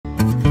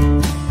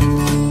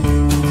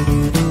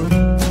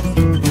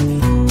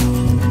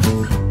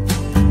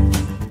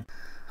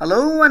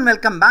Hello and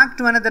welcome back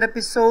to another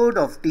episode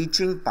of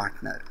Teaching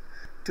Partner.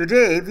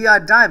 Today we are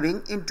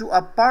diving into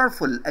a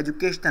powerful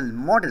educational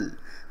model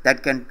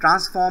that can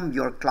transform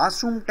your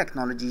classroom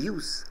technology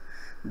use,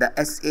 the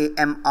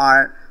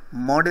SAMR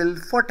model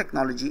for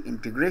technology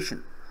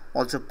integration,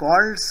 also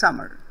called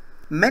SAMR.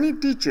 Many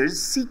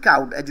teachers seek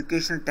out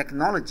educational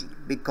technology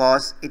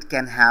because it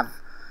can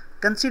have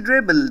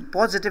considerable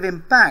positive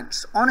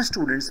impacts on a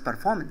student's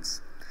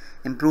performance,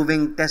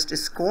 improving test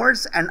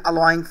scores and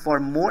allowing for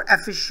more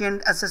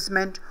efficient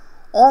assessment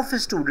of a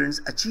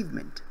student's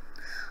achievement.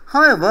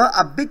 However,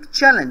 a big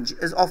challenge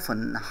is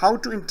often how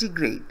to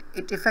integrate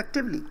it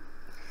effectively,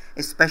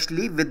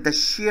 especially with the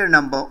sheer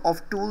number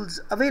of tools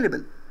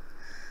available.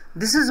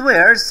 This is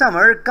where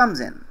SAMR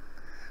comes in,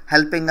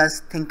 helping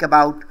us think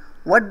about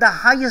what the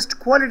highest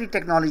quality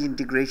technology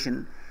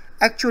integration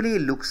actually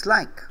looks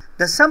like.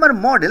 The SAMR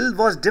model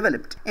was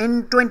developed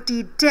in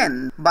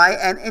 2010 by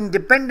an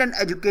independent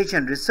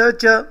education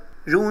researcher,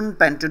 Rune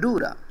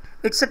Pentadura.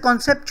 It's a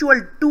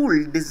conceptual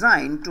tool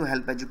designed to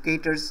help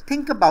educators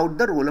think about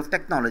the role of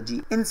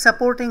technology in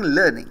supporting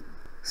learning.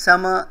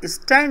 SAMR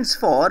stands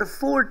for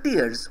 4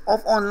 tiers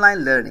of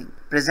online learning,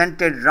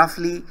 presented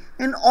roughly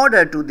in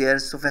order to their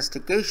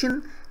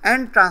sophistication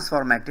and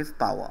transformative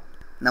power.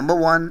 Number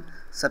 1,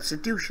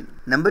 substitution.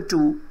 Number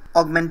 2,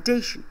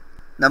 augmentation.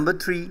 Number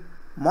 3,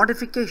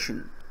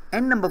 modification.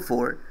 And number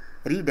 4,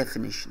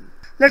 redefinition.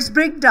 Let's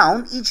break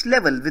down each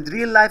level with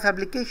real-life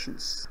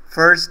applications.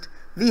 First,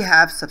 we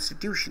have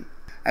substitution.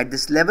 At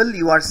this level,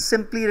 you are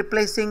simply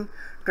replacing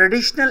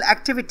traditional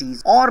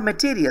activities or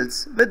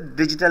materials with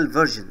digital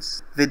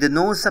versions, with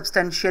no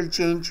substantial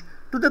change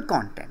to the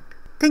content.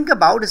 Think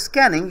about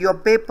scanning your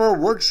paper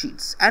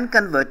worksheets and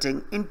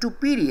converting into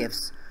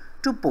PDFs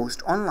to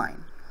post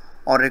online,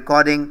 or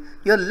recording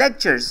your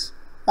lectures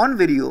on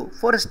video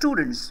for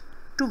students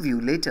to view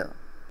later.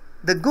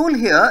 The goal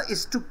here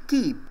is to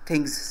keep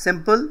things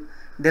simple,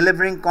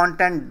 delivering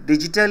content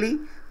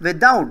digitally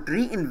without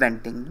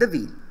reinventing the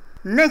wheel.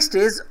 Next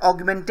is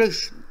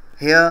augmentation.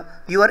 Here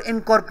you are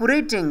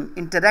incorporating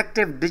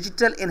interactive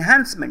digital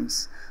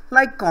enhancements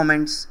like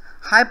comments,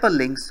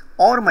 hyperlinks,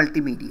 or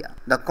multimedia.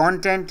 The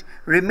content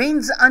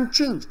remains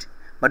unchanged,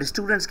 but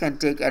students can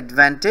take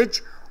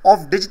advantage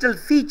of digital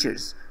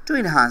features to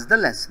enhance the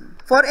lesson.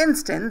 For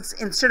instance,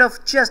 instead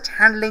of just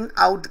handing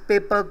out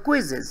paper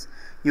quizzes,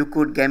 you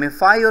could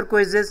gamify your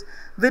quizzes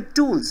with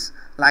tools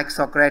like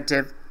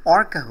Socrative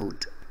or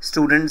Kahoot.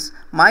 Students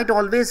might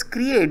always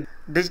create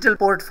digital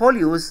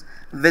portfolios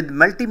with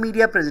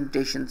multimedia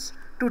presentations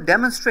to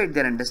demonstrate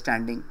their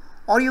understanding,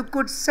 or you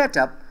could set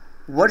up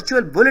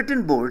virtual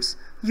bulletin boards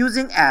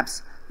using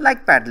apps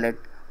like Padlet,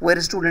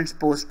 where students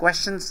post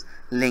questions,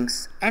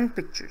 links, and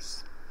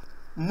pictures.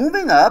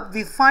 Moving up,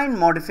 we find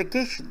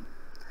modification.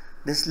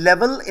 This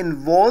level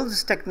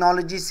involves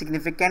technology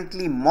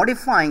significantly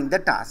modifying the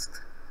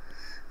task.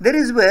 There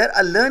is where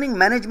a learning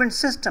management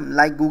system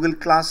like Google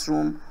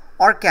Classroom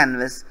or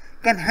Canvas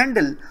can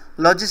handle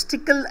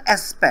logistical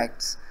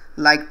aspects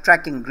like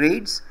tracking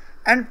grades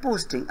and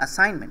posting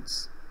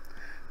assignments.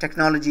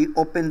 Technology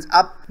opens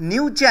up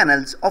new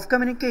channels of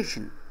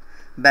communication,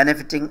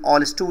 benefiting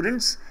all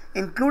students,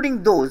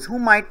 including those who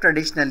might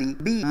traditionally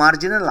be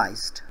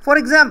marginalized. For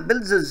example,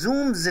 the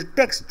Zoom's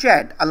text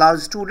chat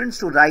allows students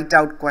to write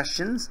out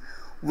questions,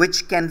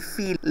 which can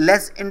feel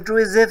less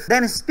intrusive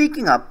than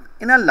speaking up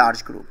in a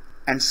large group.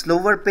 And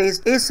slower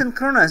paced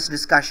asynchronous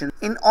discussion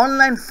in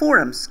online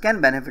forums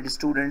can benefit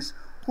students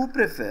who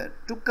prefer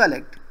to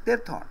collect their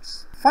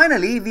thoughts.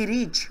 Finally, we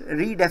reach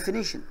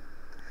redefinition.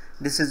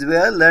 This is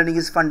where learning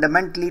is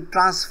fundamentally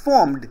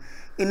transformed,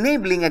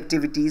 enabling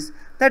activities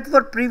that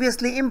were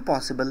previously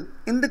impossible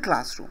in the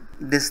classroom.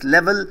 This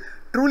level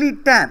truly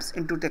taps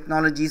into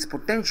technology's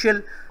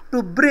potential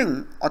to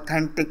bring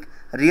authentic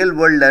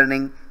real-world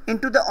learning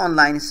into the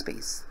online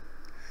space.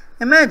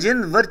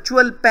 Imagine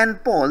virtual pen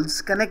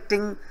pals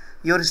connecting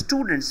your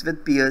students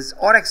with peers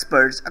or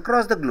experts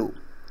across the globe,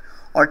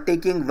 or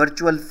taking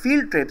virtual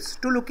field trips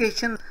to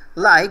locations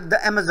like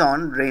the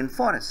Amazon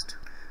rainforest.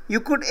 You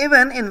could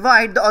even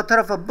invite the author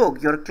of a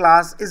book your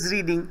class is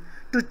reading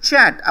to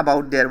chat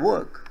about their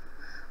work.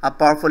 A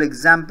powerful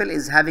example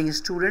is having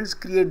students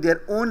create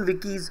their own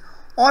wikis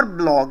or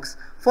blogs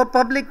for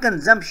public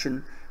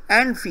consumption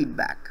and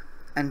feedback,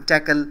 and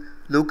tackle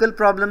local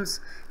problems,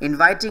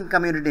 inviting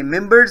community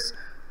members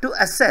to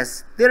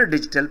assess their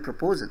digital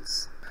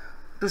proposals.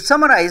 To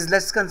summarize,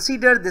 let's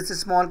consider this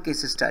small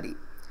case study.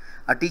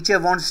 A teacher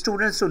wants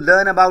students to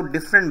learn about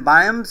different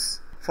biomes.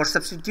 For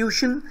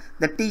substitution,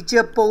 the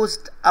teacher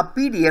posts a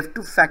PDF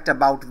to fact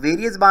about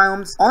various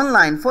biomes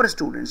online for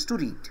students to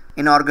read.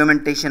 In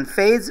augmentation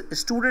phase,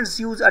 students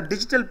use a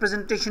digital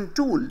presentation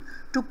tool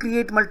to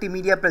create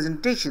multimedia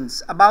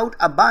presentations about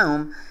a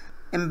biome,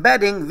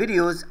 embedding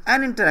videos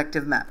and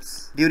interactive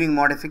maps. During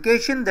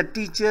modification, the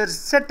teachers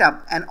set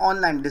up an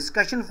online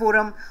discussion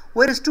forum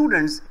where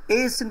students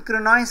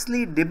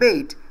asynchronously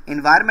debate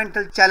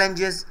environmental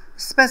challenges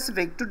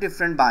specific to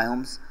different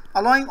biomes,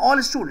 allowing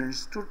all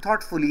students to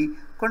thoughtfully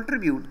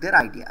contribute their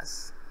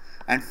ideas.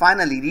 And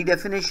finally,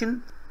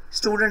 redefinition.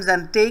 Students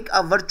then take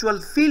a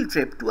virtual field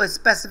trip to a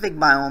specific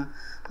biome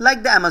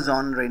like the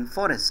Amazon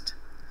rainforest.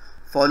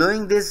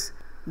 Following this,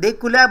 they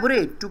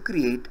collaborate to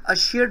create a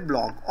shared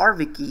blog or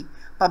wiki,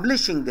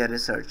 publishing their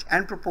research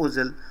and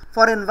proposal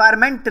for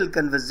environmental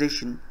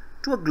conversation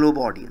to a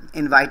global audience,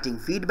 inviting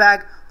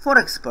feedback for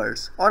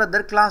experts or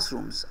other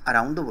classrooms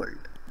around the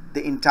world.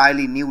 The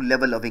entirely new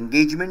level of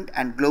engagement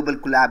and global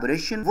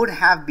collaboration would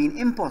have been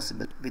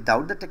impossible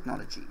without the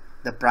technology.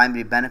 The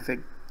primary benefit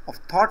of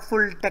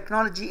thoughtful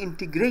technology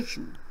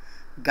integration,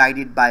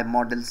 guided by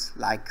models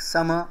like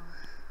SAMR,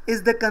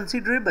 is the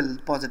considerable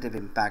positive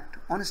impact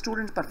on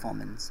student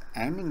performance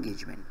and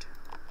engagement.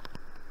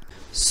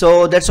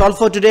 So that's all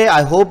for today.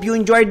 I hope you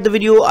enjoyed the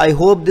video. I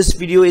hope this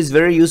video is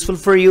very useful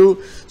for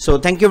you. So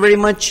thank you very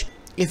much.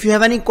 If you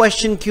have any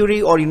question,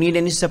 query, or you need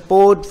any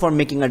support for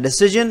making a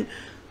decision,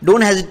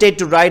 don't hesitate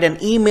to write an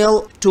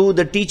email to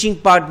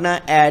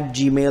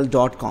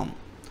theteachingpartner@gmail.com.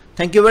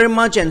 Thank you very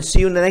much and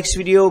see you in the next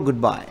video.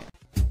 Goodbye.